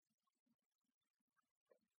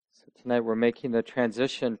So tonight we're making the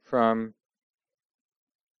transition from,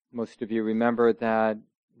 most of you remember that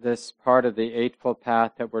this part of the Eightfold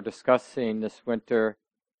Path that we're discussing this winter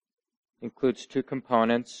includes two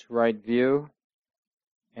components, right view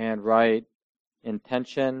and right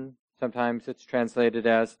intention. Sometimes it's translated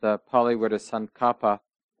as the Pali word of Sankappa.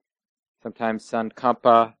 Sometimes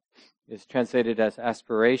Sankappa is translated as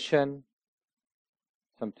aspiration,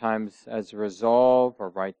 sometimes as resolve or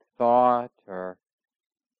right thought or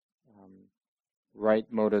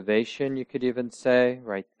right motivation, you could even say,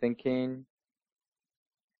 right thinking.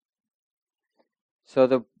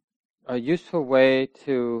 So a useful way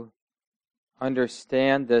to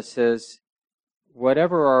understand this is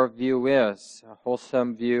whatever our view is, a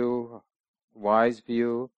wholesome view, a wise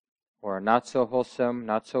view, or a not so wholesome,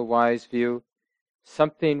 not so wise view,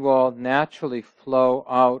 something will naturally flow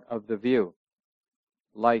out of the view.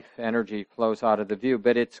 Life energy flows out of the view,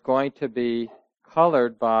 but it's going to be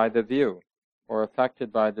colored by the view or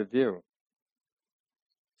affected by the view.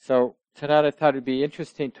 So tonight I thought it'd be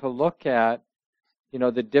interesting to look at,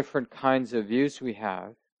 the different kinds of views we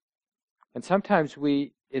have. And sometimes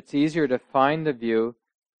it's easier to find the view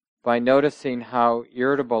by noticing how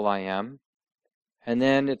irritable I am. And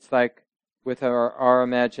then it's like with our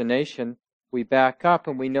imagination, we back up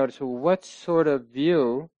and we notice, well, what sort of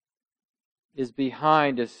view is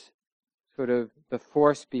sort of the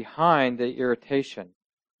force behind the irritation,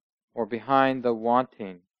 or behind the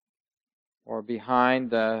wanting, or behind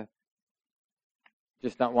the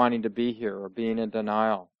just not wanting to be here, or being in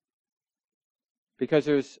denial.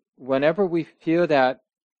 Because whenever we feel that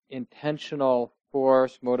intentional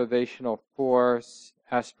force, motivational force,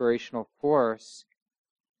 aspirational force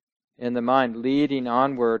in the mind leading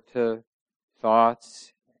onward to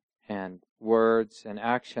thoughts and words and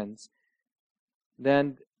actions,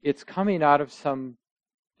 then it's coming out of some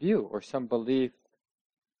view or some belief,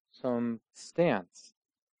 some stance.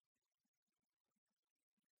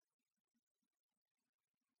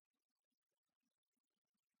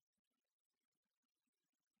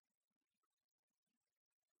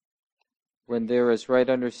 When there is right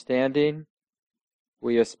understanding,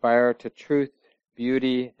 we aspire to truth,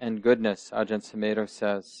 beauty, and goodness, Ajahn Sumedho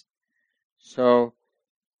says. So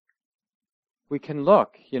we can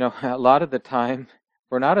look, a lot of the time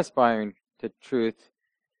we're not aspiring to truth,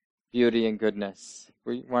 beauty, and goodness.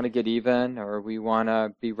 We want to get even, or we want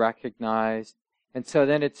to be recognized. And so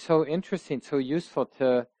then it's so interesting, so useful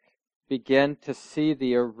to begin to see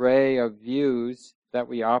the array of views that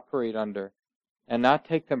we operate under and not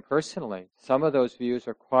take them personally. Some of those views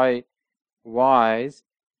are quite wise,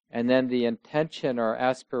 and then the intention or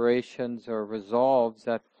aspirations or resolves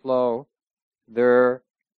that flow, they're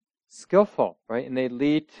skillful, right? And they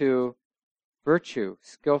lead to virtue,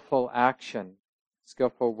 skillful action,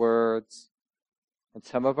 skillful words. And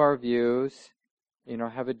some of our views,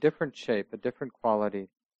 have a different shape, a different quality.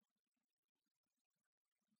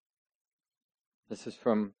 This is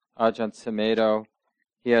from Ajahn Sumedho.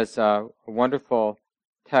 He has a wonderful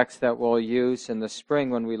text that we'll use in the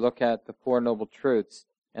spring when we look at the Four Noble Truths,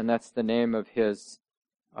 and that's the name of his,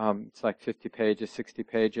 it's like 50 pages, 60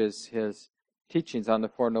 pages, his teachings on the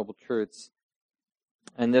Four Noble Truths.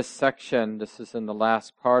 And this section, this is in the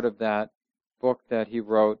last part of that book that he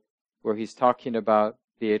wrote, where he's talking about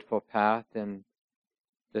the Eightfold Path and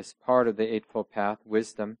this part of the Eightfold Path,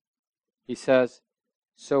 wisdom. He says,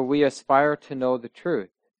 "So we aspire to know the truth.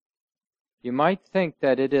 You might think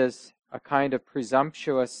that it is a kind of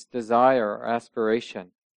presumptuous desire or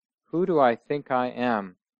aspiration. Who do I think I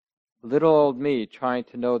am? Little old me trying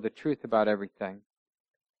to know the truth about everything.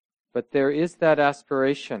 But there is that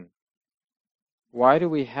aspiration. Why do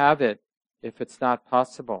we have it if it's not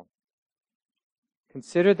possible?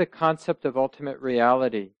 Consider the concept of ultimate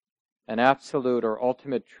reality, an absolute or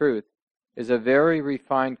ultimate truth, is a very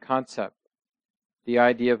refined concept. The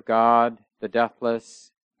idea of God, the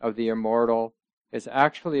deathless, of the immortal, is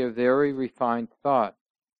actually a very refined thought.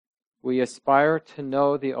 We aspire to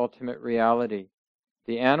know the ultimate reality.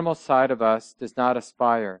 The animal side of us does not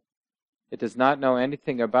aspire. It does not know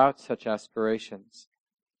anything about such aspirations.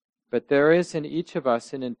 But there is in each of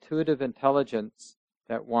us an intuitive intelligence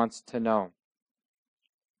that wants to know.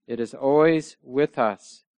 It is always with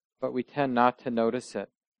us, but we tend not to notice it.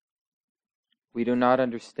 We do not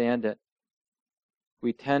understand it.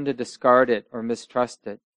 We tend to discard it or mistrust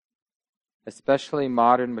it, especially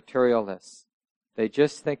modern materialists. They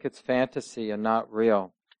just think it's fantasy and not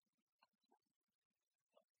real."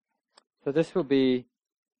 So this will be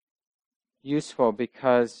useful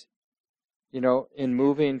because, in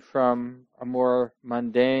moving from a more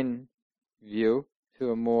mundane view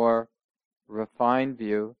to a more refined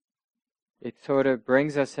view, it sort of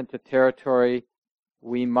brings us into territory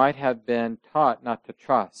we might have been taught not to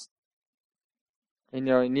trust. And,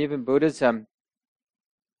 and even Buddhism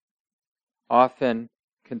often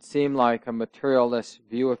can seem like a materialist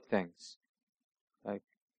view of things. Like,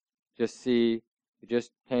 you're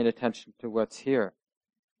just paying attention to what's here.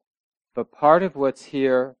 But part of what's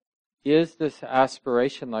here is this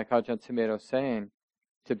aspiration, like Ajahn Sumedho's saying,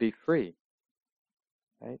 to be free.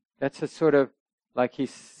 Right? That's a sort of, like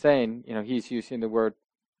he's saying, he's using the word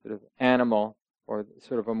sort of animal, or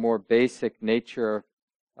sort of a more basic nature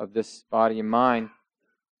of this body and mind.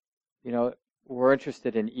 We're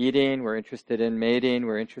interested in eating, we're interested in mating,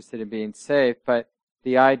 we're interested in being safe, but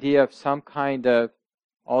the idea of some kind of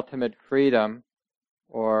ultimate freedom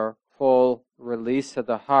or full release of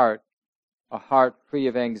the heart, a heart free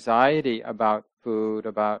of anxiety about food,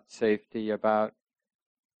 about safety, about,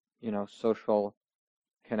 social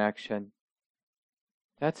connection.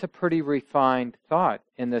 That's a pretty refined thought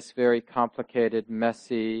in this very complicated,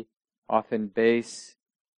 messy, often base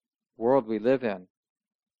world we live in.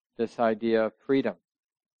 This idea of freedom.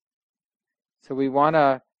 So we want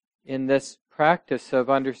to, in this practice of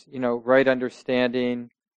right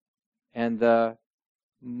understanding and the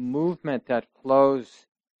movement that flows,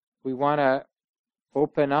 we want to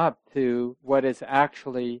open up to what is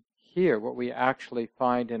actually here, what we actually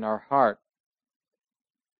find in our heart,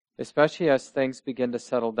 especially as things begin to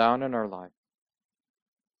settle down in our life.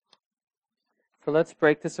 So let's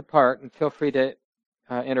break this apart, and feel free to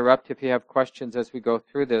interrupt if you have questions as we go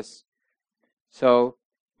through this. So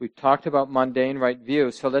we've talked about mundane right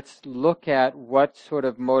view. So let's look at what sort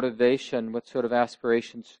of motivation, what sort of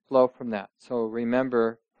aspirations flow from that. So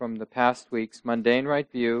remember from the past weeks, mundane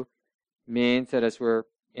right view means that as we're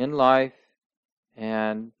in life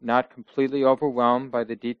and not completely overwhelmed by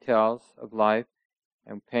the details of life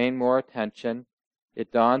and paying more attention,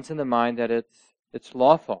 it dawns in the mind that it's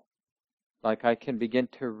lawful. Like I can begin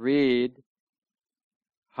to read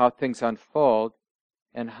how things unfold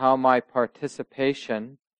and how my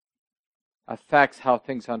participation affects how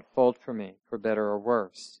things unfold for me, for better or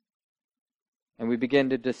worse. And we begin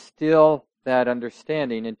to distill that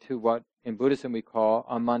understanding into what in Buddhism we call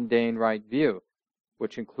a mundane right view,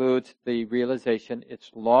 which includes the realization it's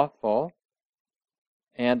lawful,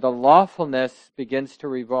 and the lawfulness begins to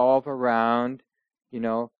revolve around,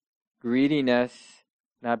 greediness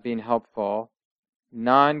not being helpful,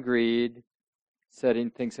 non-greed, setting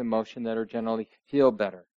things in motion that are generally feel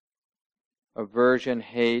better. Aversion,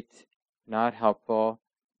 hate, not helpful.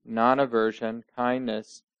 Non-aversion,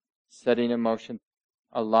 kindness, setting in motion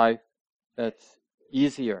a life that's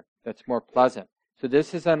easier, that's more pleasant. So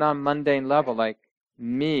this is on a mundane level, like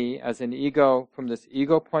me as an ego, from this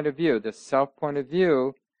ego point of view, this self point of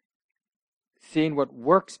view, seeing what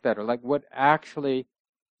works better, like what actually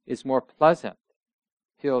is more pleasant,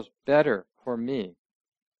 feels better for me.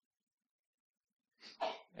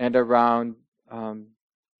 And around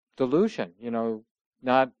delusion,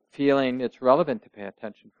 not feeling it's relevant to pay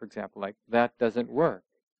attention, for example, like that doesn't work.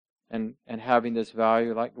 And having this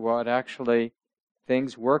value, like what actually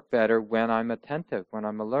things work better when I'm attentive, when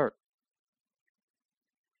I'm alert.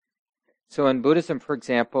 So in Buddhism, for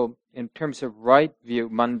example, in terms of right view,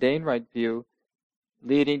 mundane right view,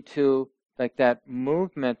 leading to like that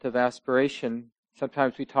movement of aspiration,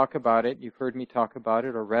 sometimes we talk about it, you've heard me talk about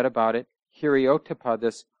it or read about it, hiriotapa,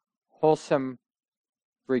 this wholesome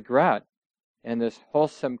regret and this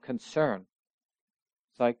wholesome concern.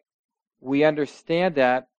 It's like we understand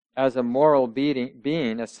that as a moral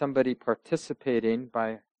being, as somebody participating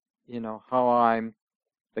by, how I'm,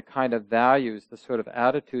 the kind of values, the sort of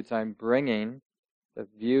attitudes I'm bringing, the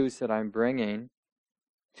views that I'm bringing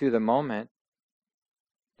to the moment,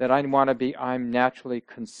 that I'm naturally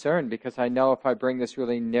concerned because I know if I bring this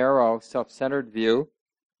really narrow, self-centered view,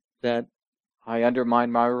 that I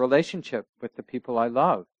undermine my relationship with the people I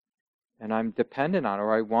love and I'm dependent on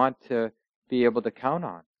or I want to be able to count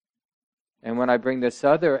on. And when I bring this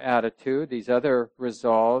other attitude, these other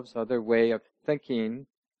resolves, other way of thinking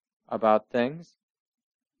about things,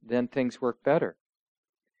 then things work better.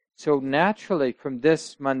 So naturally, from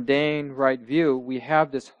this mundane right view, we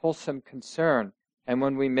have this wholesome concern. And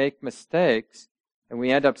when we make mistakes and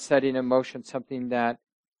we end up setting in motion something that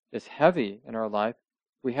is heavy in our life,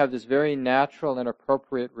 we have this very natural and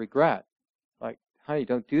appropriate regret. Like, honey,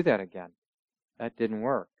 don't do that again. That didn't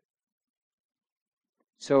work.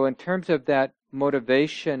 So in terms of that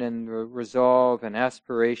motivation and resolve and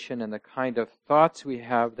aspiration and the kind of thoughts we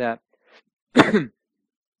have that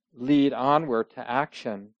lead onward to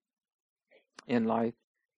action in life,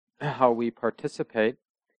 how we participate,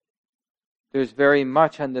 there's very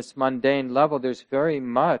much on this mundane level, there's very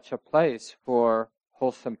much a place for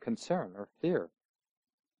wholesome concern or fear.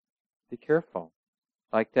 Be careful.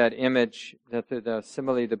 Like that image, that the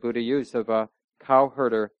simile the Buddha used of a cow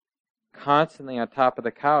herder constantly on top of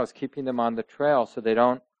the cows, keeping them on the trail so they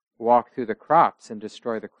don't walk through the crops and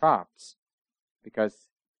destroy the crops. Because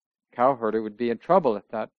cow herder would be in trouble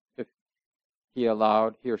if he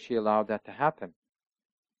or she allowed that to happen.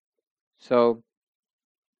 So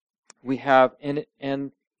we have,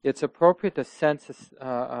 and it's appropriate to sense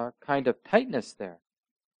a kind of tightness there,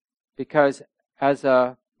 because as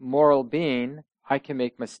a moral being, I can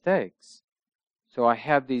make mistakes. So I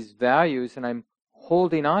have these values, and I'm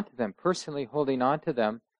holding on to them, personally holding on to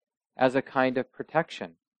them as a kind of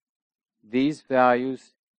protection. These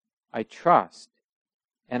values I trust,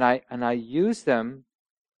 and I use them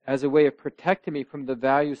as a way of protecting me from the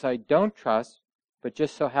values I don't trust, but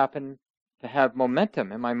just so happen to have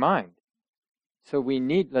momentum in my mind. So we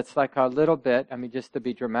need, that's like a little bit, just to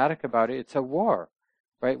be dramatic about it, it's a war,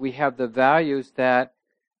 right? We have the values that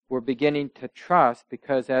we're beginning to trust,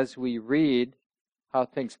 because as we read how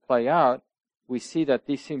things play out, we see that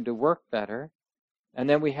these seem to work better. And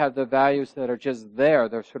then we have the values that are just there.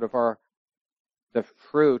 They're sort of the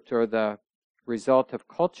fruit or the result of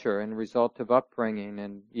culture and result of upbringing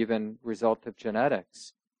and even result of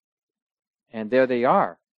genetics. And there they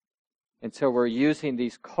are. And so we're using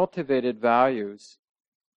these cultivated values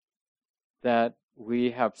that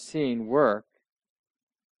we have seen work,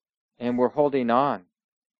 and we're holding on.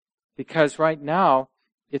 Because right now,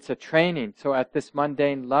 it's a training. So at this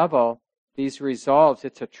mundane level, these resolves,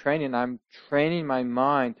 it's a training. I'm training my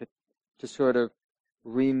mind to sort of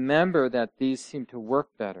remember that these seem to work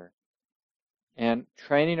better. And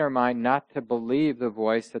training our mind not to believe the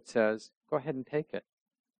voice that says, go ahead and take it.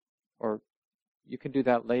 Or you can do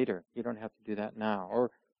that later. You don't have to do that now.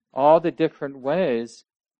 Or all the different ways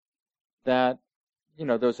that,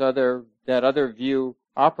 that other view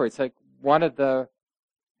operates. Like one of the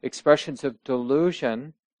expressions of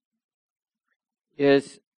delusion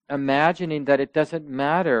is imagining that it doesn't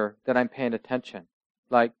matter that I'm paying attention.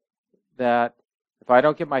 Like that if I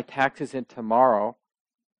don't get my taxes in tomorrow,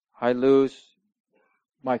 I lose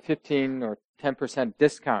my 15 or 10%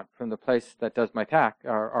 discount from the place that does my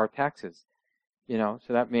our taxes. So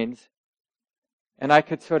that means, and I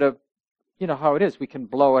could sort of, how it is, we can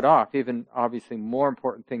blow it off, even obviously more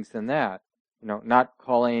important things than that. Not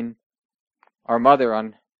calling our mother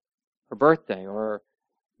on her birthday, or,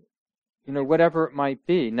 whatever it might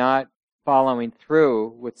be, not following through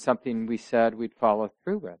with something we said we'd follow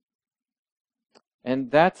through with.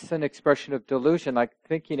 And that's an expression of delusion, like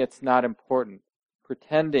thinking it's not important,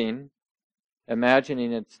 pretending,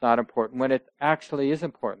 imagining it's not important, when it actually is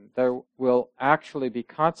important. There will actually be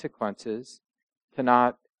consequences to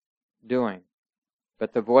not doing.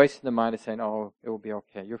 But the voice in the mind is saying, oh, it will be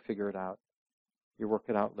okay, you'll figure it out. You'll work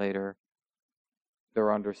it out later. They'll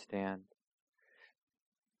understand.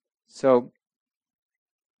 So,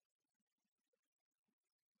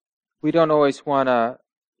 we don't always want to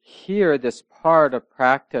hear this part of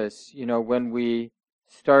practice, when we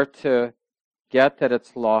start to get that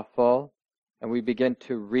it's lawful and we begin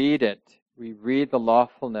to read it. We read the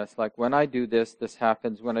lawfulness, like when I do this, this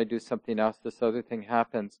happens. When I do something else, this other thing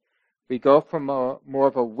happens. We go from more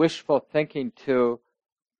of a wishful thinking to,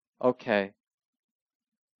 okay.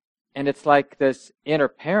 And it's like this inner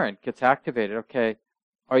parent gets activated. Okay,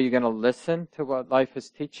 are you going to listen to what life is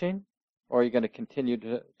teaching? Or are you going to continue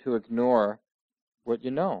to ignore what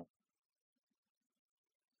you know?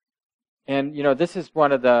 And, this is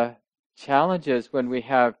one of the challenges when we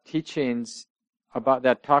have teachings about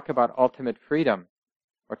that talk about ultimate freedom,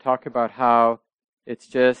 or talk about how it's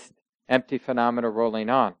just empty phenomena rolling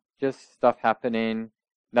on, just stuff happening,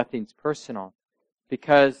 nothing's personal.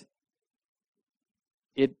 Because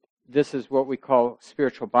this is what we call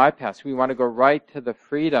spiritual bypass. We want to go right to the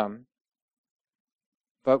freedom,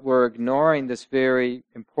 but we're ignoring this very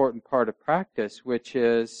important part of practice, which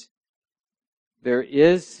is there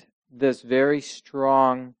is this very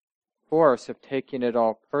strong force of taking it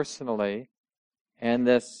all personally, and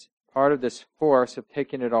this part of this force of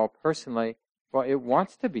taking it all personally, well, it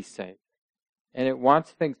wants to be safe, and it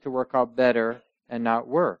wants things to work out better and not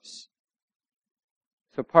worse.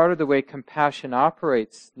 So part of the way compassion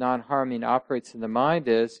operates, non-harming operates in the mind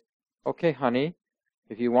is, okay, honey,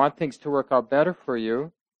 if you want things to work out better for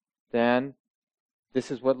you, then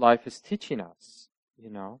this is what life is teaching us,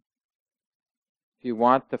 If you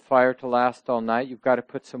want the fire to last all night, you've got to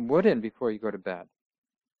put some wood in before you go to bed.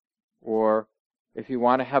 Or if you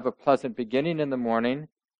want to have a pleasant beginning in the morning,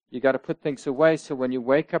 You got to put things away so when you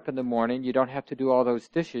wake up in the morning, you don't have to do all those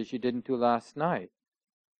dishes you didn't do last night.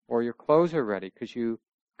 Or your clothes are ready because you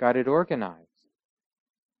got it organized.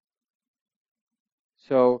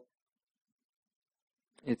 So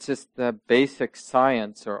it's just the basic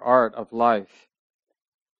science or art of life.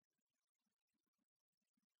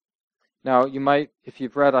 Now, you might, if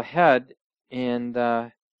you've read ahead in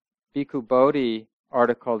the Bhikkhu Bodhi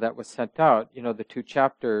article that was sent out, the 2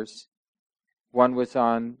 chapters, one was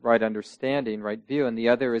on right understanding, right view, and the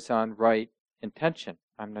other is on right intention.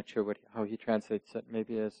 I'm not sure how he translates it,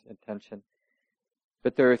 maybe as intention.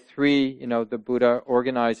 But there are 3, the Buddha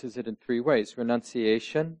organizes it in 3 ways: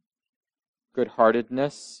 renunciation,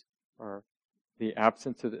 good-heartedness, or the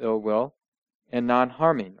absence of ill will, and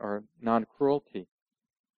non-harming, or non-cruelty.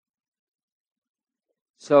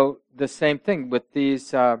 So the same thing with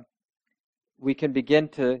these, we can begin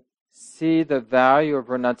to see the value of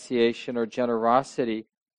renunciation or generosity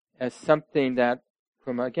as something that,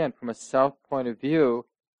 from a self point of view,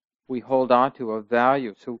 we hold on to a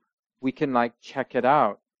value. So we can check it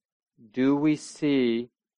out. Do we see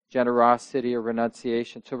generosity or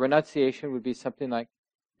renunciation? So renunciation would be something like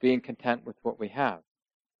being content with what we have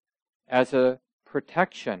as a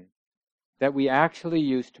protection that we actually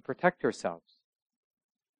use to protect ourselves.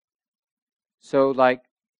 So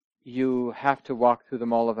you have to walk through the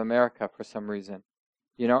Mall of America for some reason,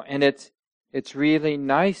 and it's really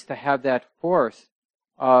nice to have that force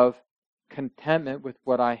of contentment with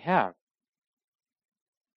what I have.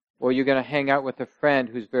 Or you're going to hang out with a friend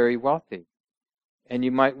who's very wealthy, and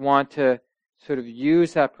you might want to sort of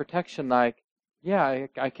use that protection I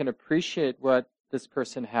can appreciate what this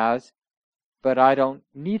person has, but I don't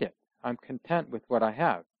need it. I'm content with what I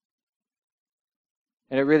have.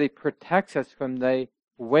 And it really protects us from the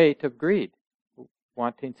weight of greed,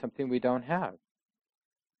 wanting something we don't have.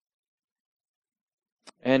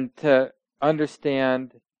 And to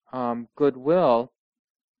understand goodwill,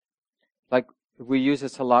 we use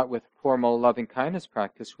this a lot with formal loving kindness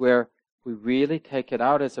practice, where we really take it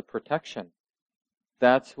out as a protection.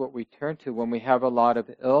 That's what we turn to when we have a lot of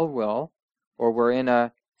ill will, or we're in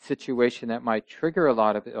a situation that might trigger a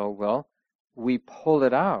lot of ill will. We pull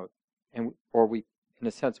it out, or we, in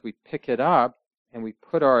a sense, we pick it up and we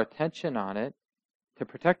put our attention on it to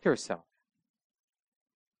protect ourselves.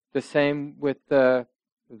 The same with the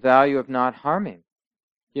value of not harming.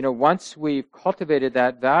 Once we've cultivated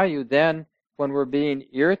that value, then when we're being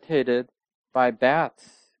irritated by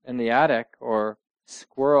bats in the attic or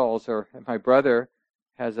squirrels, or my brother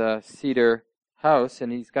has a cedar house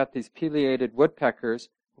and he's got these pileated woodpeckers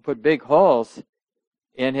who put big holes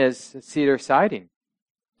in his cedar siding.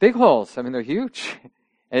 Big holes. I mean, they're huge.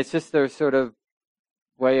 And it's just their sort of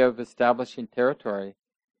way of establishing territory.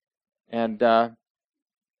 And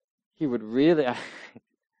he would really,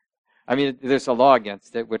 I mean, there's a law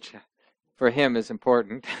against it, which for him is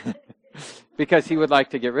important, because he would like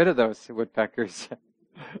to get rid of those woodpeckers.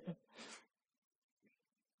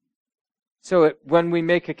 So when we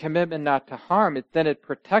make a commitment not to harm, then it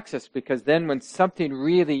protects us, because then when something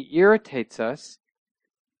really irritates us,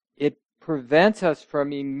 it prevents us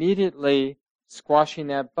from immediately squashing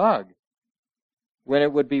that bug, when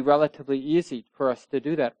it would be relatively easy for us to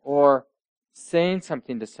do that, or saying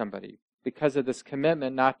something to somebody. Because of this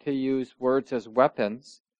commitment not to use words as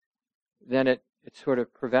weapons, then it sort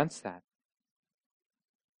of prevents that.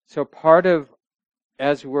 So part of,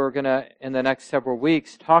 as we're going to, in the next several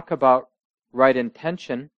weeks, talk about right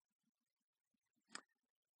intention,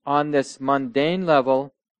 on this mundane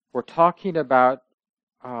level, we're talking about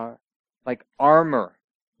armor.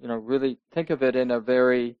 Really think of it in a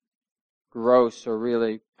very gross or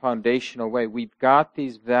really foundational way. We've got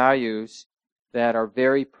these values that are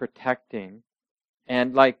very protecting,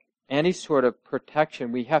 and like any sort of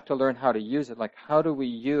protection, we have to learn how to use it. How do we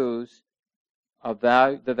use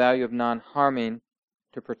the value of non-harming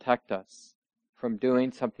to protect us from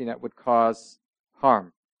doing something that would cause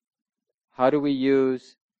harm? How do we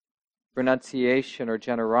use renunciation or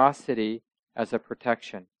generosity as a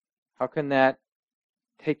protection? How can that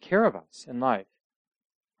take care of us in life?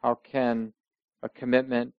 How can a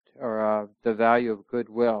commitment or the value of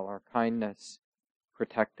goodwill or kindness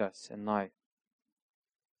protect us in life?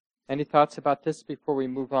 Any thoughts about this before we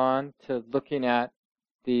move on to looking at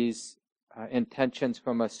these intentions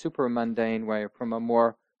from a super mundane way, or from a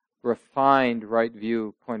more refined right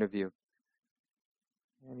view point of view?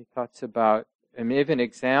 Any thoughts about, and even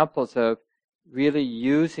examples of really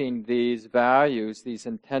using these values, these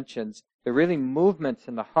intentions, they're really movements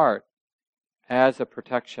in the heart as a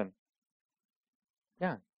protection?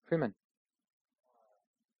 Yeah, Freeman.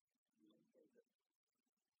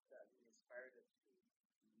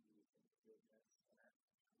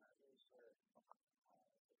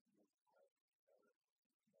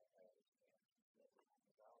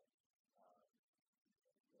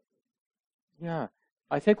 Yeah.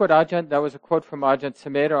 I think that was a quote from Ajahn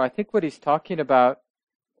Sumedho. I think what he's talking about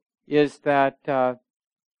is that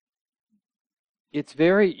it's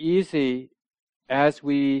very easy as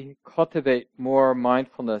we cultivate more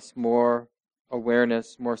mindfulness, more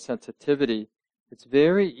awareness, more sensitivity, it's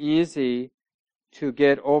very easy to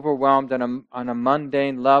get overwhelmed on a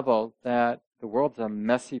mundane level that the world's a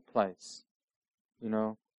messy place, you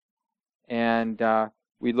know. And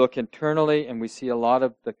we look internally and we see a lot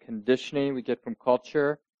of the conditioning we get from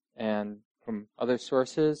culture and from other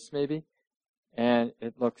sources maybe, and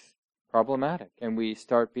it looks problematic. And we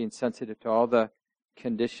start being sensitive to all the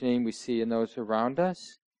conditioning we see in those around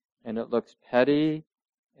us, and it looks petty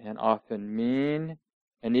and often mean,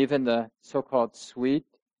 and even the so-called sweet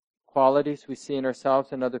qualities we see in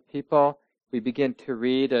ourselves and other people, we begin to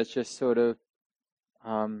read as just sort of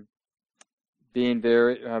being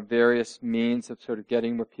various means of sort of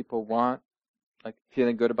getting what people want, like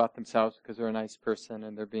feeling good about themselves because they're a nice person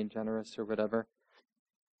and they're being generous or whatever.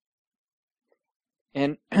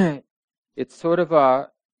 And it's sort of a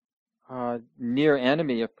near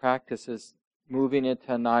enemy of practice is moving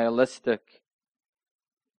into a nihilistic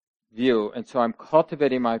view. And so I'm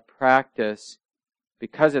cultivating my practice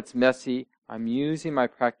because it's messy. I'm using my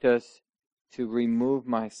practice to remove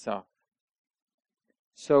myself.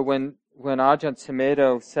 So when Ajahn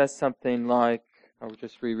Sumedho says something like, I'll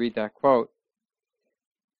just reread that quote,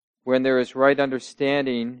 when there is right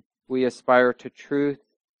understanding, we aspire to truth,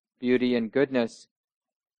 beauty, and goodness.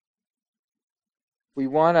 We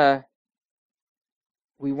want to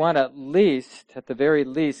at the very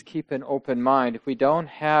least, keep an open mind. If we don't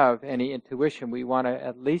have any intuition, we want to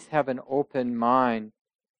at least have an open mind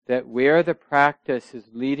that where the practice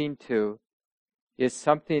is leading to is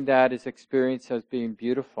something that is experienced as being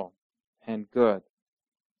beautiful and good.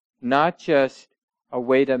 Not just a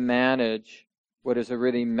way to manage what is a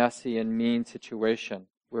really messy and mean situation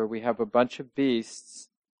where we have a bunch of beasts,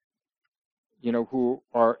 who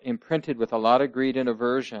are imprinted with a lot of greed and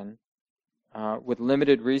aversion, with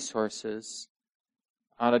limited resources,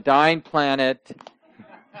 on a dying planet.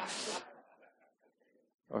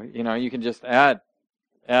 Or, you can just add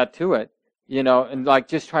to it, and like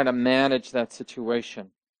just trying to manage that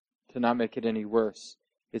situation to not make it any worse.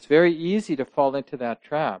 It's very easy to fall into that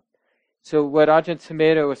trap. So what Ajahn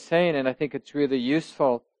Sumedho was saying, and I think it's really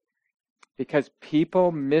useful, because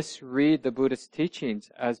people misread the Buddhist teachings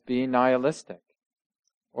as being nihilistic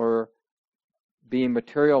or being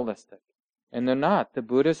materialistic. And they're not. The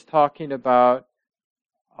Buddha is talking about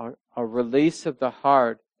a release of the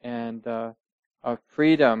heart and a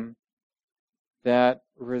freedom that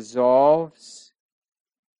resolves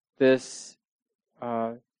this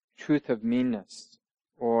truth of meanness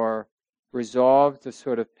or resolves the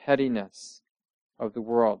sort of pettiness of the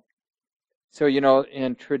world. So, in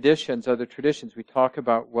other traditions, we talk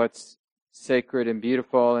about what's sacred and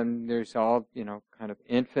beautiful, and there's all, kind of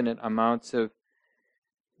infinite amounts of,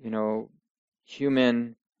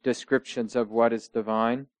 human descriptions of what is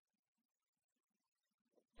divine.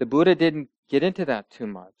 The Buddha didn't get into that too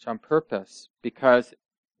much on purpose because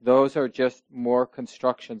those are just more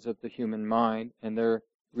constructions of the human mind and they're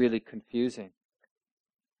really confusing.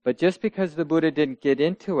 But just because the Buddha didn't get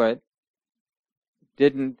into it,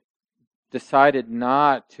 decided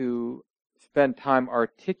not to spend time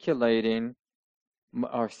articulating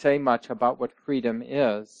or say much about what freedom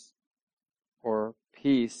is or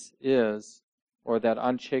peace is or that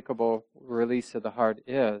unshakable release of the heart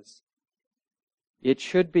is, it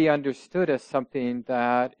should be understood as something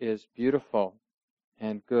that is beautiful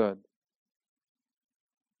and good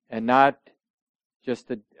and not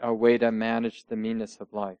just a way to manage the meanness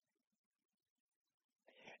of life.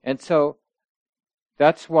 And so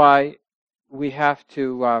that's why we have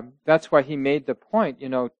to, that's why he made the point,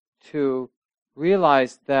 to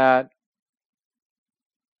realize that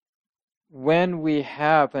when we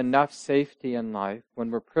have enough safety in life, when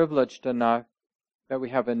we're privileged enough that we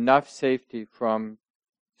have enough safety from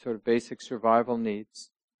sort of basic survival needs,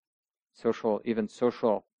 even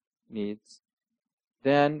social needs,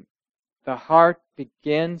 then the heart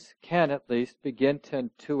can at least begin to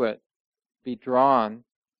intuit, be drawn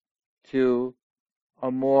to a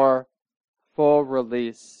more full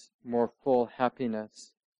release, more full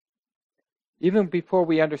happiness, even before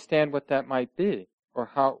we understand what that might be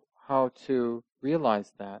or how to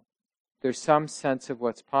realize that. There's some sense of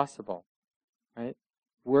what's possible, right?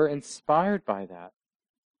 We're inspired by that.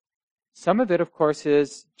 Some of it, of course,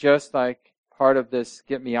 is just like part of this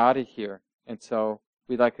get me out of here. And so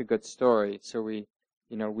we like a good story. So we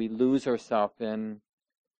lose ourselves in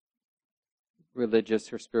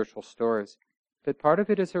religious or spiritual stories. But part of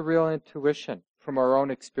it is a real intuition from our own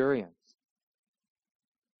experience.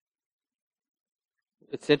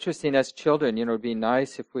 it's interesting as children, it'd be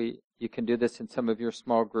nice if you can do this in some of your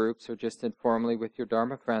small groups or just informally with your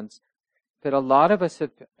Dharma friends. But a lot of us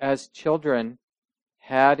have, as children,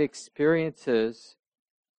 had experiences,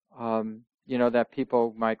 that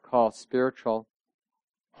people might call spiritual,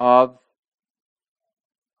 of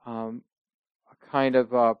a kind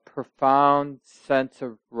of a profound sense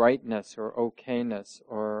of rightness or okayness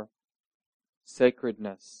or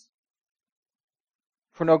sacredness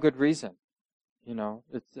for no good reason.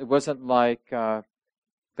 It wasn't like, but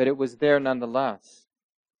it was there nonetheless.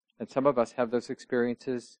 And some of us have those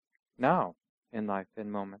experiences now in life, in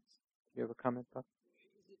moments. Do you have a comment, Bob?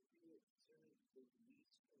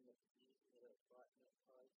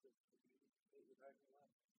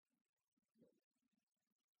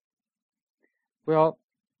 Well,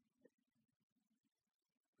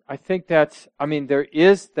 I think there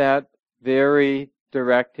is that very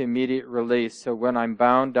direct, immediate release. So when I'm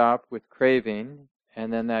bound up with craving,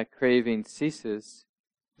 and then that craving ceases,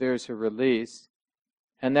 there's a release.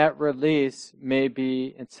 And that release may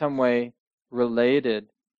be in some way related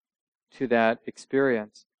to that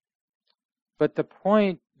experience. But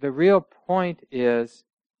the real point is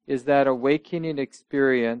that awakening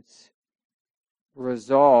experience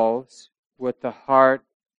resolves what the heart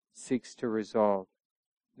seeks to resolve.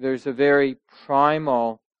 There's a very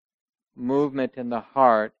primal movement in the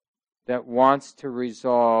heart that wants to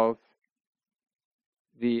resolve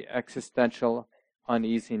the existential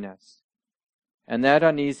uneasiness. And that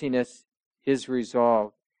uneasiness is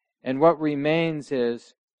resolved. And what remains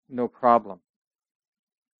is no problem.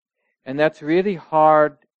 And that's really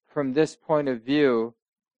hard from this point of view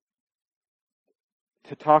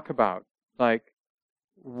to talk about. Like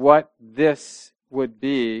what this would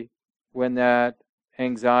be when that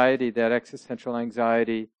anxiety, that existential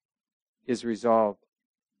anxiety, is resolved.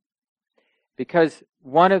 Because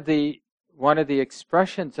one of the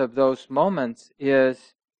expressions of those moments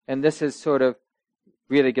is, and this is sort of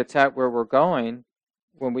really gets at where we're going,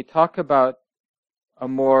 when we talk about a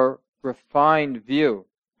more refined view,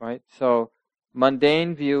 right? So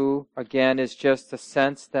mundane view, again, is just a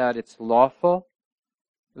sense that it's lawful,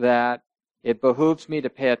 that it behooves me to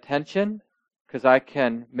pay attention because I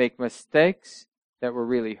can make mistakes that will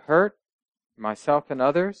really hurt myself and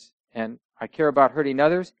others, and I care about hurting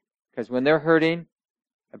others because when they're hurting,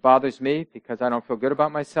 it bothers me because I don't feel good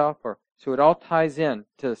about myself. So it all ties in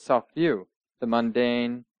to the self-view, the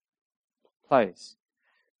mundane place.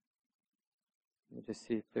 Let me just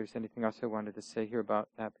see if there's anything else I wanted to say here about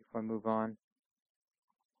that before I move on.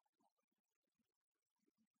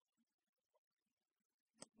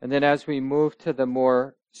 And then as we move to the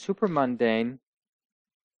more supramundane,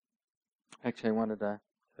 actually I wanted to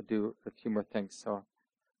do a few more things, so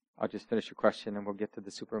I'll just finish your question and we'll get to the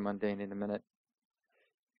supramundane in a minute.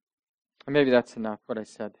 Or maybe that's enough, what I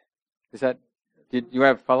said. Did you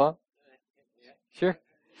have a follow-up? Sure.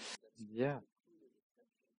 Yeah.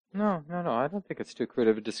 No, I don't think it's too crude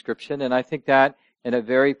of a description, and I think that in a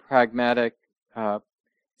very pragmatic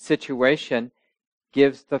situation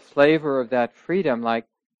gives the flavor of that freedom, like,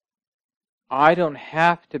 I don't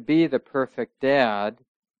have to be the perfect dad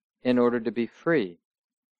in order to be free,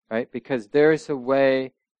 right? Because there's a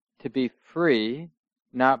way to be free,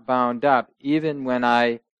 not bound up, even when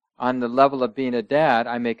on the level of being a dad,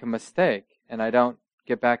 I make a mistake and I don't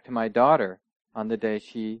get back to my daughter on the day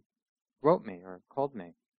she wrote me or called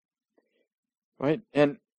me. Right?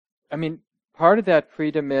 And, part of that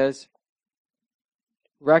freedom is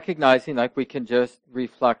recognizing, like we can just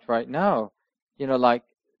reflect right now, like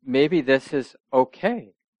maybe this is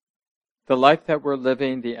okay. The life that we're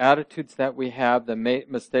living, the attitudes that we have, the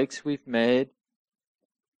mistakes we've made,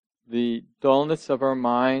 the dullness of our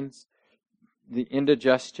minds, the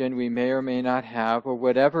indigestion we may or may not have, or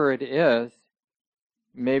whatever it is,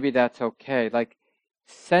 maybe that's okay. Like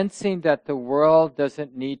sensing that the world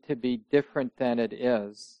doesn't need to be different than it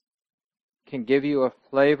is can give you a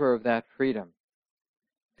flavor of that freedom.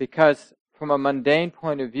 Because from a mundane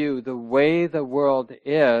point of view, the way the world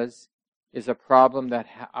is a problem that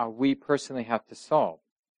we personally have to solve.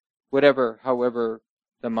 However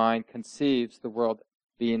the mind conceives the world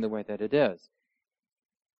being the way that it is.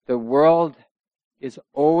 The world is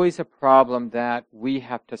always a problem that we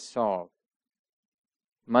have to solve.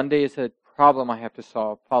 Monday is a problem I have to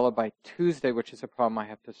solve, followed by Tuesday, which is a problem I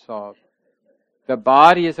have to solve. The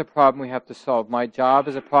body is a problem we have to solve. My job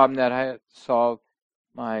is a problem that I have to solve.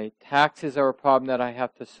 My taxes are a problem that I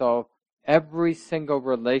have to solve. Every single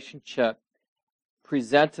relationship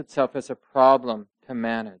presents itself as a problem to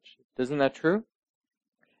manage. Isn't that true?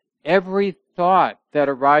 Every thought that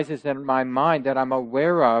arises in my mind that I'm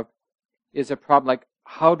aware of is a problem. Like,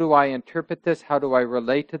 how do I interpret this? How do I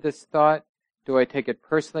relate to this thought? Do I take it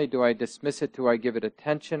personally? Do I dismiss it? Do I give it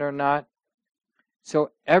attention or not?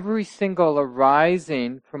 So every single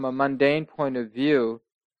arising from a mundane point of view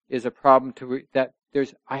is a problem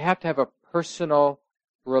I have to have a personal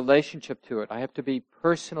relationship to it. I have to be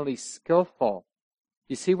personally skillful.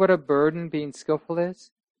 You see what a burden being skillful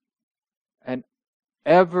is? And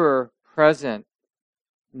ever present,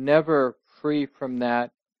 never free from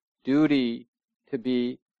that duty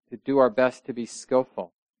to do our best to be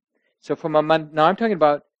skillful. So now I'm talking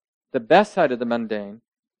about the best side of the mundane,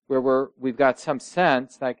 where we've got some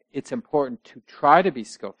sense like it's important to try to be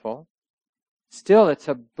skillful. Still, it's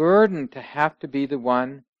a burden to have to be the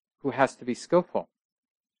one who has to be skillful,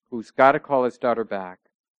 who's got to call his daughter back.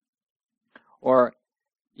 Or,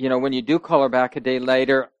 when you do call her back a day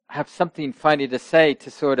later, have something funny to say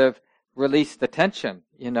to sort of release the tension,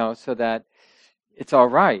 so that it's all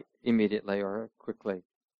right immediately or quickly.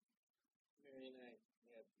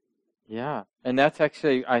 Yeah, and that's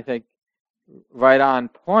actually, I think, right on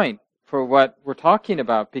point for what we're talking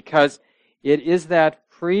about, because it is that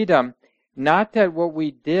freedom, not that what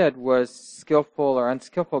we did was skillful or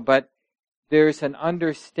unskillful, but there's an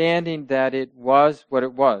understanding that it was what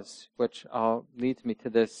it was, which leads me to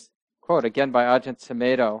this quote, again by Ajahn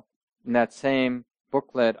Sumedho, in that same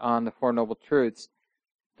booklet on the Four Noble Truths.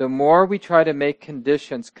 The more we try to make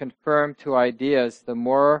conditions conform to ideas, the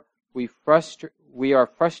more the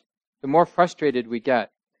more frustrated we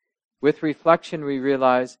get. With reflection, we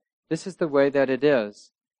realize this is the way that it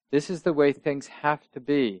is. This is the way things have to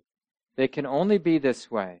be. They can only be this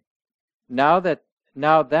way. Now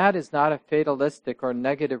that is not a fatalistic or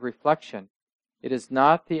negative reflection. It is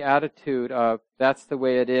not the attitude of that's the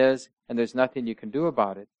way it is and there's nothing you can do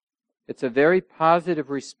about it. It's a very positive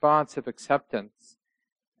response of acceptance,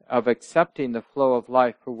 of accepting the flow of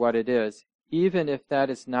life for what it is, even if that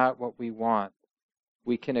is not what we want.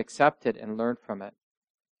 We can accept it and learn from it.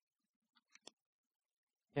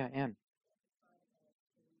 Yeah, Anne.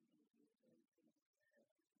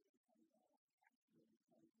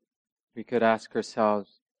 We could ask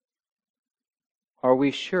ourselves, are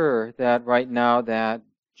we sure that right now that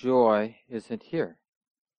joy isn't here?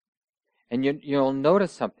 And you'll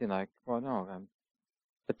notice something like, well, no,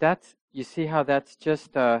 but you see how that's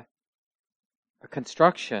just a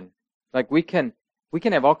construction. Like we can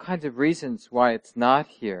have all kinds of reasons why it's not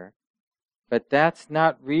here, but that's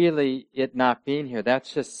not really it not being here.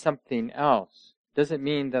 That's just something else. Doesn't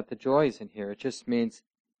mean that the joy isn't here. It just means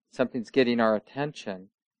something's getting our attention.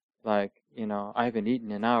 Like, I haven't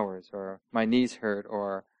eaten in hours, or my knees hurt,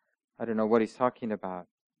 or I don't know what he's talking about.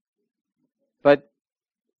 But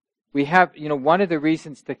we have, one of the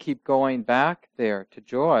reasons to keep going back there to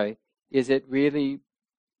joy is it really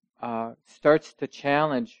starts to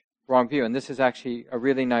challenge wrong view. And this is actually a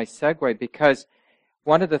really nice segue, because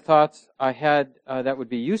one of the thoughts I had that would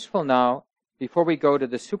be useful now, before we go to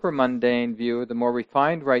the super mundane view, the more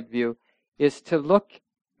refined right view, is to look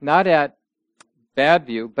not at bad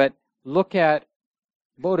view, but look at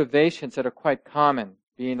motivations that are quite common.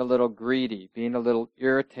 Being a little greedy, being a little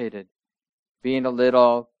irritated, being a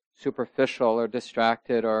little superficial or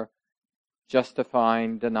distracted, or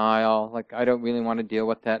justifying denial, like I don't really want to deal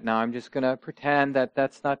with that now. I'm just going to pretend that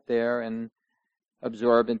that's not there and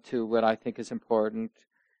absorb into what I think is important,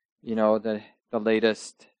 the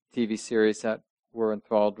latest TV series that we're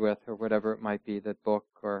enthralled with, or whatever it might be, that book,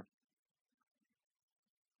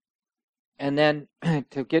 and then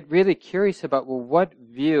to get really curious about, well, what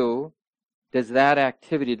view does that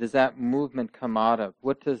activity, does that movement come out of?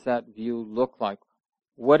 What does that view look like?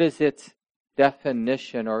 What is its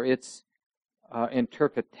definition or its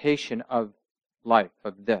interpretation of life,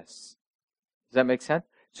 of this? Does that make sense?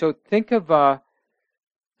 So think of a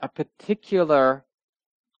particular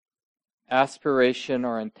aspiration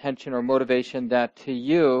or intention or motivation that to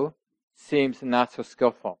you seems not so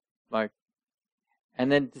skillful. And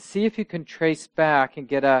then to see if you can trace back and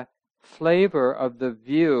get a flavor of the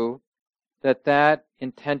view that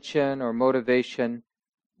intention or motivation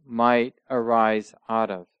might arise out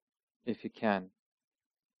of, if you can.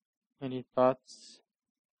 Any thoughts?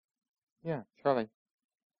 Yeah, Charlie.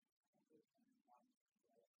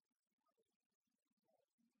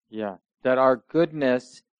 Yeah, that our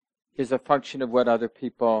goodness is a function of what other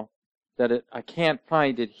people, I can't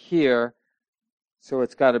find it here, so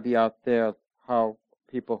it's got to be out there, how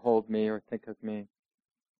people hold me or think of me.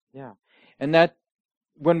 Yeah. And that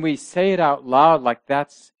when we say it out loud, like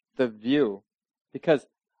that's the view, because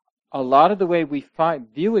a lot of the way we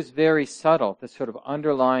find view is very subtle. The sort of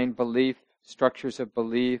underlying belief, structures of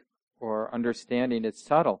belief or understanding is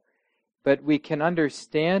subtle. But we can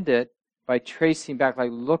understand it by tracing back, like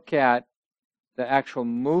look at the actual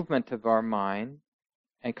movement of our mind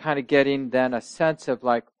and kind of getting then a sense of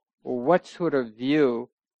like, well, what sort of view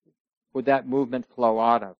would that movement flow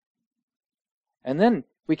out of? And then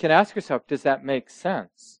we can ask ourselves, does that make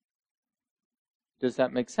sense? Does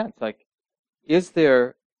that make sense? Like, is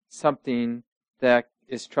there something that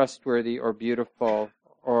is trustworthy or beautiful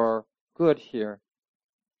or good here?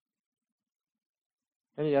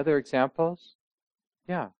 Any other examples?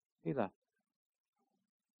 Yeah, Leela.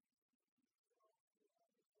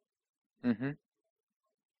 Mm-hmm.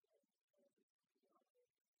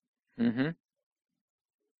 Mm-hmm.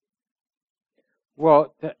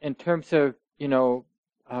 Well, in terms of,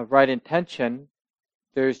 right intention,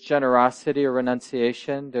 there's generosity or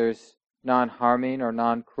renunciation, there's non-harming or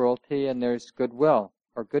non-cruelty, and there's goodwill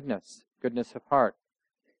or goodness of heart.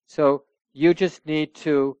 So you just need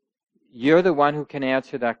to, you're the one who can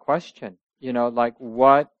answer that question. Like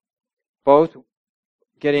what, both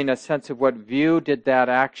getting a sense of what view did that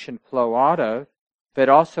action flow out of, but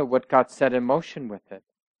also what got set in motion with it.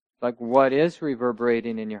 Like what is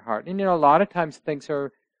reverberating in your heart. And a lot of times things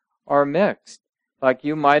are mixed. Like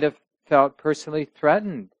you might have felt personally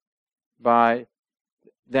threatened by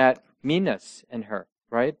that meanness in her,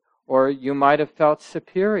 right? Or you might have felt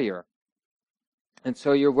superior. And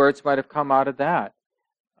so your words might have come out of that.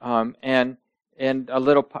 And a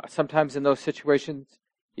little, sometimes in those situations,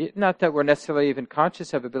 not that we're necessarily even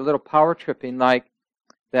conscious of it, but a little power tripping, like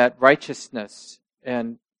that righteousness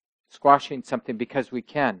and squashing something because we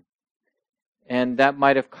can. And that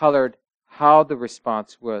might have colored how the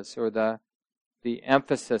response was, or the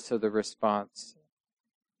emphasis of the response.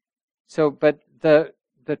 So, but the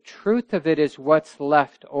truth of it is what's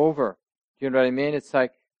left over. Do you know what I mean? It's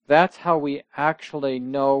like, that's how we actually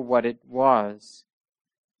know what it was,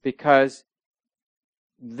 because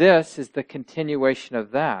this is the continuation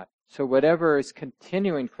of that. So whatever is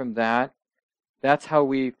continuing from that, that's how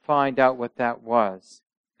we find out what that was.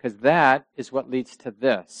 Because that is what leads to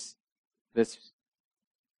this,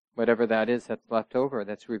 whatever that is that's left over,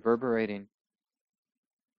 that's reverberating.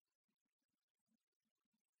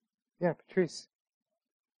 Yeah, Patrice.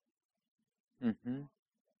 Mm-hmm.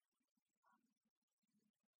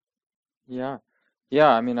 Yeah. Yeah,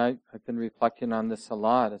 I mean, I've been reflecting on this a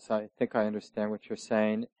lot, as I think I understand what you're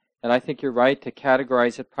saying. And I think you're right to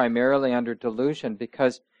categorize it primarily under delusion,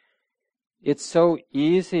 because it's so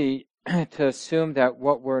easy to assume that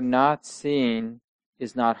what we're not seeing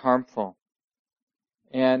is not harmful.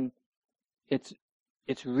 And it's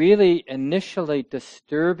really initially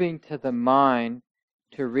disturbing to the mind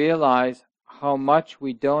to realize how much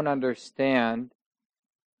we don't understand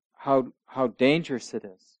how dangerous it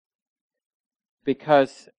is.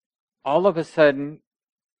 Because all of a sudden,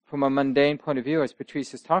 from a mundane point of view, as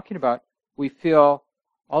Patrice is talking about,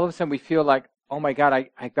 all of a sudden we feel like, oh my God,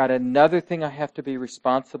 I got another thing I have to be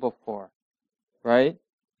responsible for, right?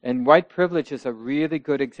 And white privilege is a really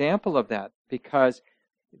good example of that, because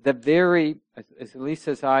the very, at least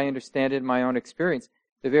as I understand it in my own experience,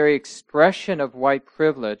 the very expression of white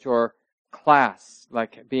privilege or class,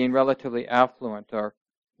 like being relatively affluent or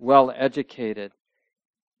well-educated,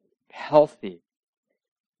 healthy,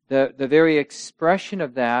 the very expression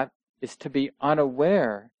of that is to be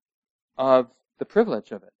unaware of the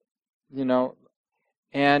privilege of it,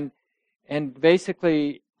 and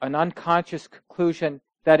basically an unconscious conclusion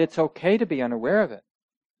that it's okay to be unaware of it.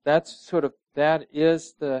 And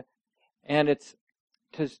it's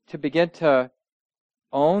to begin to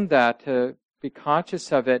own that, to be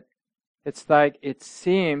conscious of it. It's like, it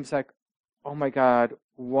seems like, oh my God,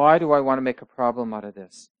 why do I want to make a problem out of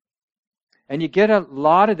this? And you get a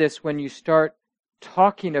lot of this when you start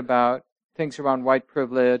talking about things around white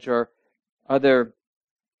privilege or other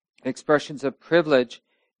expressions of privilege.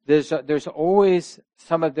 There's always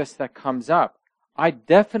some of this that comes up. I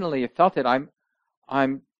definitely have felt it.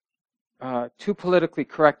 I'm too politically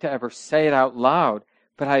correct to ever say it out loud,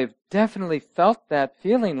 but I have definitely felt that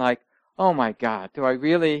feeling like, oh my God, do I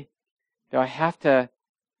have to?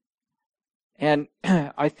 And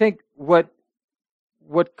I think what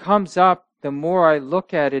comes up the more I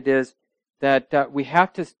look at it is that we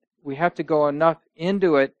have to go enough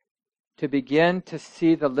into it to begin to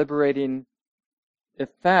see the liberating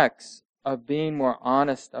effects of being more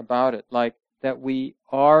honest about it, like that we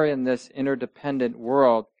are in this interdependent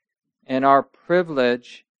world, and our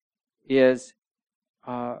privilege is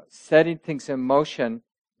setting things in motion,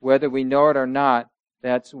 whether we know it or not,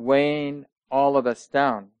 that's weighing all of us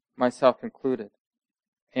down, myself included.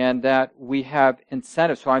 And that we have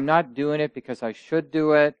incentive. So I'm not doing it because I should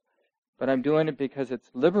do it, but I'm doing it because it's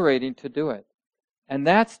liberating to do it. And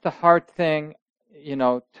that's the hard thing,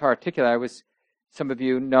 to articulate. Some of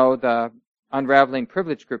you know the Unraveling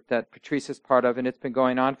Privilege group that Patrice is part of, and it's been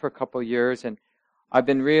going on for a couple of years, and I've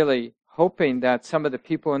been really hoping that some of the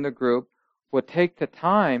people in the group will take the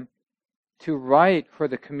time to write for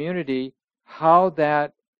the community how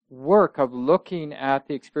that work of looking at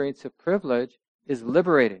the experience of privilege is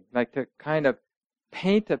liberating, like to kind of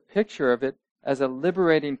paint a picture of it as a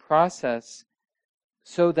liberating process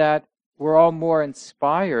so that we're all more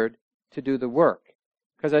inspired to do the work.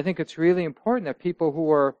 Because I think it's really important that people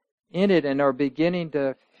who are in it and are beginning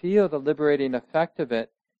to feel the liberating effect of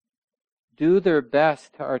it do their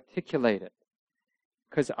best to articulate it.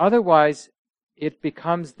 Because otherwise it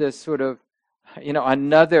becomes this sort of,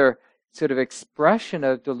 another sort of expression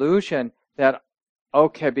of delusion that,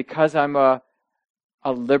 okay, because I'm a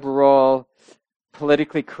liberal,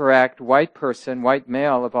 politically correct white person, white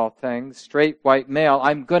male of all things, straight white male,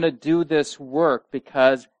 I'm going to do this work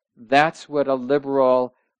because that's what a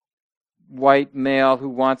liberal white male who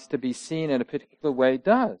wants to be seen in a particular way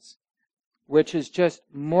does, which is just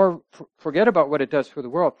more, forget about what it does for the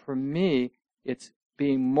world. For me, it's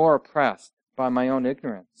being more oppressed by my own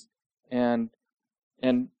ignorance. And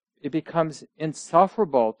it becomes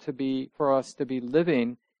insufferable for us to be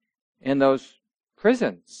living in those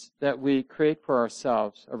prisons that we create for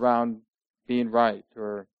ourselves around being right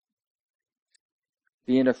or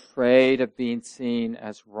being afraid of being seen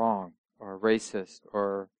as wrong or racist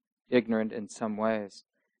or ignorant in some ways.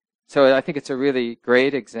 So I think it's a really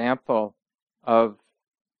great example of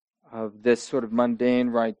this sort of mundane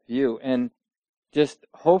right view. And just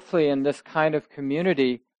hopefully in this kind of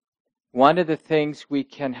community, one of the things we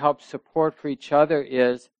can help support for each other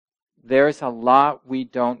is there's a lot we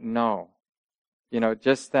don't know.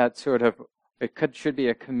 Just that sort of, should be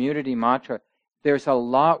a community mantra. There's a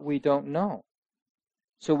lot we don't know.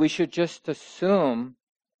 So we should just assume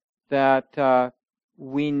that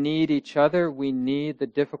we need each other. We need the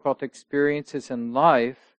difficult experiences in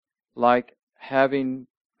life, like having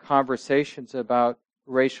conversations about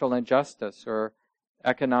racial injustice or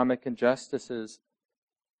economic injustices,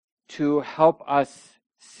 to help us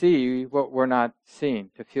see what we're not seeing,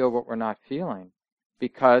 to feel what we're not feeling,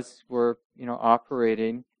 because we're,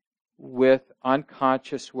 operating with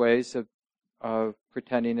unconscious ways of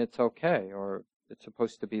pretending it's okay or it's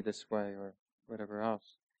supposed to be this way or whatever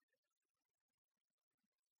else.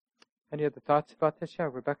 Any other thoughts about this? Yeah,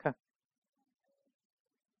 Rebecca?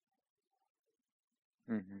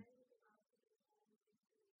 Mm-hmm.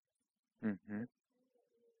 Mm-hmm.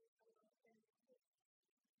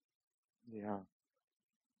 Yeah.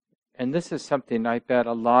 And this is something I bet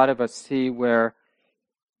a lot of us see where,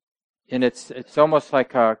 and it's almost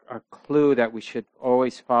like a clue that we should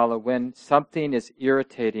always follow. When something is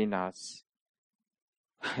irritating us,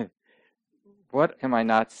 what am I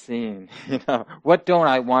not seeing? What don't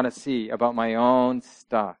I want to see about my own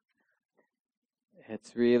stuff?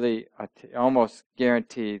 It's really almost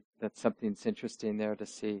guaranteed that something's interesting there to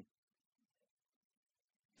see.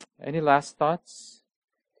 Any last thoughts?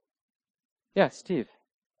 Yeah, Steve.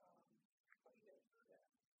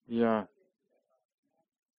 Yeah.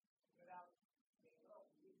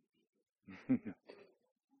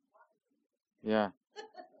 Yeah.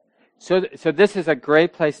 So this is a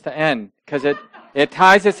great place to end, because it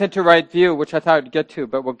ties us into right view, which I thought I'd get to,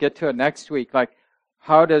 but we'll get to it next week. Like,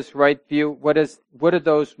 how does right view, what do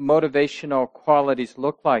those motivational qualities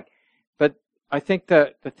look like? But I think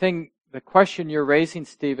the question you're raising,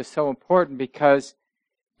 Steve, is so important, because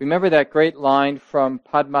remember that great line from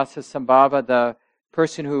Padmasambhava,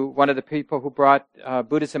 one of the people who brought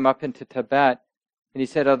Buddhism up into Tibet, and he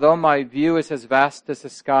said, although my view is as vast as the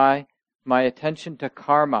sky, my attention to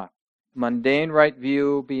karma, mundane right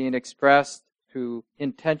view being expressed through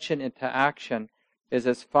intention into action, is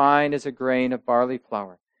as fine as a grain of barley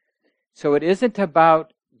flour. So it isn't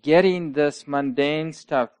about getting this mundane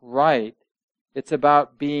stuff right. It's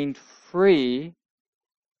about being free,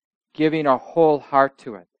 giving a whole heart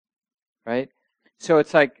to it, right? So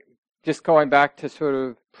it's like just going back to sort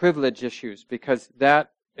of privilege issues, because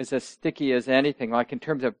that is as sticky as anything. Like in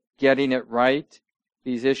terms of getting it right,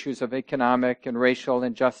 these issues of economic and racial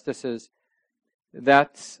injustices,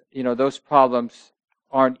 that's, those problems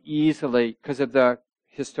aren't easily, because of the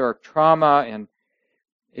historic trauma, and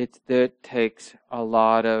it takes a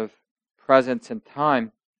lot of presence and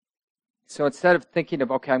time. So instead of thinking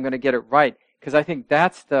of, okay, I'm going to get it right, because I think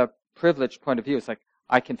that's the privileged point of view. It's like,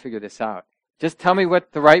 I can figure this out. Just tell me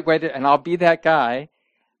what the right way to, and I'll be that guy,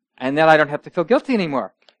 and then I don't have to feel guilty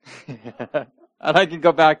anymore. And I can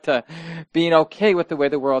go back to being okay with the way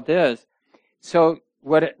the world is. So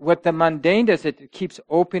what the mundane does, it keeps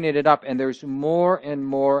opening it up, and there's more and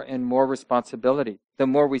more and more responsibility. The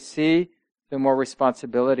more we see, the more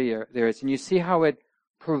responsibility there is. And you see how it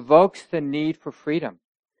provokes the need for freedom.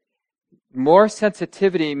 More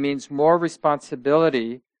sensitivity means more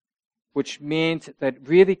responsibility, which means that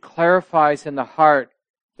really clarifies in the heart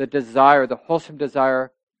the desire, the wholesome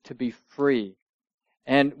desire to be free.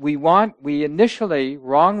 And we initially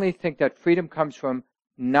wrongly think that freedom comes from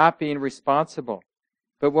not being responsible.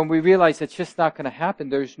 But when we realize it's just not going to happen,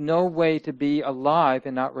 there's no way to be alive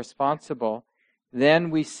and not responsible,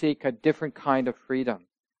 then we seek a different kind of freedom.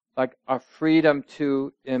 Like a freedom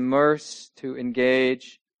to immerse, to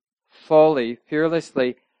engage fully,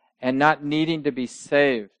 fearlessly, and not needing to be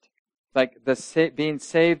saved. Like being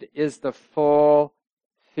saved is the full,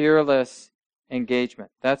 fearless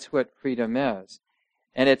engagement. That's what freedom is.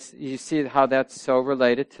 And you see how that's so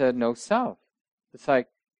related to no self. It's like,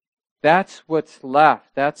 that's what's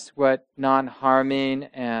left. That's what non-harming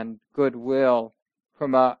and goodwill,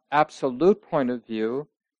 from an absolute point of view,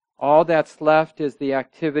 all that's left is the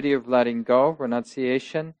activity of letting go,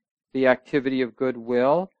 renunciation, the activity of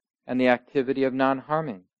goodwill, and the activity of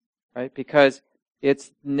non-harming, right? Because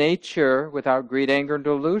it's nature without greed, anger, and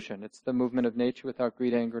delusion. It's the movement of nature without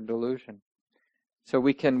greed, anger, and delusion. So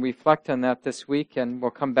we can reflect on that this week, and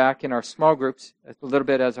we'll come back in our small groups, a little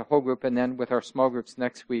bit as a whole group, and then with our small groups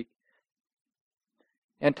next week,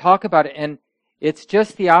 and talk about it. And it's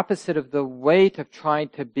just the opposite of the weight of trying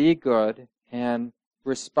to be good and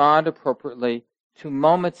respond appropriately to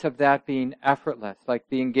moments of that being effortless. Like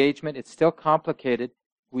the engagement, it's still complicated.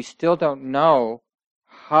 We still don't know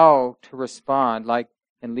how to respond, like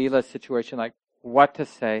in Leela's situation, like what to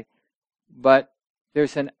say. But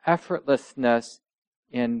there's an effortlessness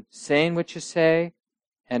in saying what you say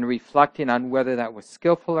and reflecting on whether that was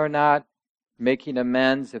skillful or not, making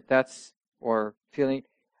amends if that's, or feeling.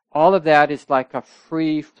 All of that is like a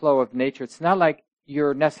free flow of nature. It's not like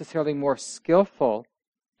you're necessarily more skillful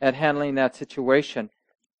at handling that situation,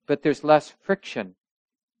 but there's less friction.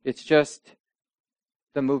 It's just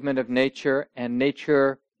the movement of nature, and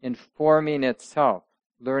nature informing itself,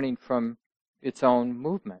 learning from its own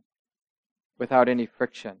movement without any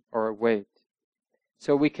friction or weight.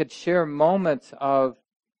 So we could share moments of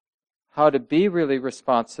how to be really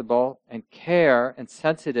responsible and care and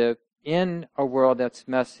sensitive in a world that's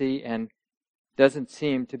messy and doesn't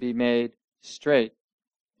seem to be made straight.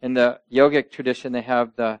 In the yogic tradition, they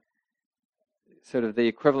have the sort of the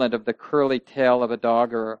equivalent of the curly tail of a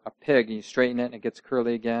dog or a pig. You straighten it and it gets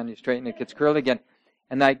curly again. You straighten it, it gets curly again.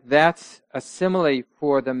 And like that's a simile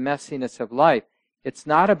for the messiness of life. It's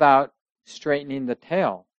not about straightening the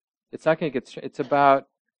tail. It's not going to get straight. It's about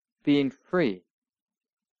being free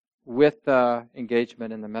with the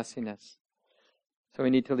engagement in the messiness. So we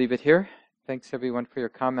need to leave it here. Thanks everyone for your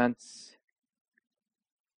comments.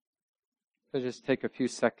 So just take a few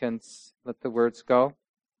seconds, let the words go.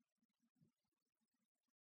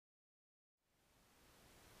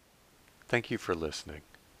 Thank you for listening.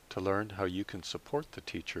 To learn how you can support the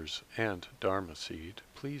teachers and Dharma Seed,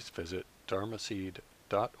 please visit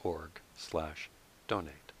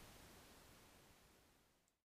dharmaseed.org/donate.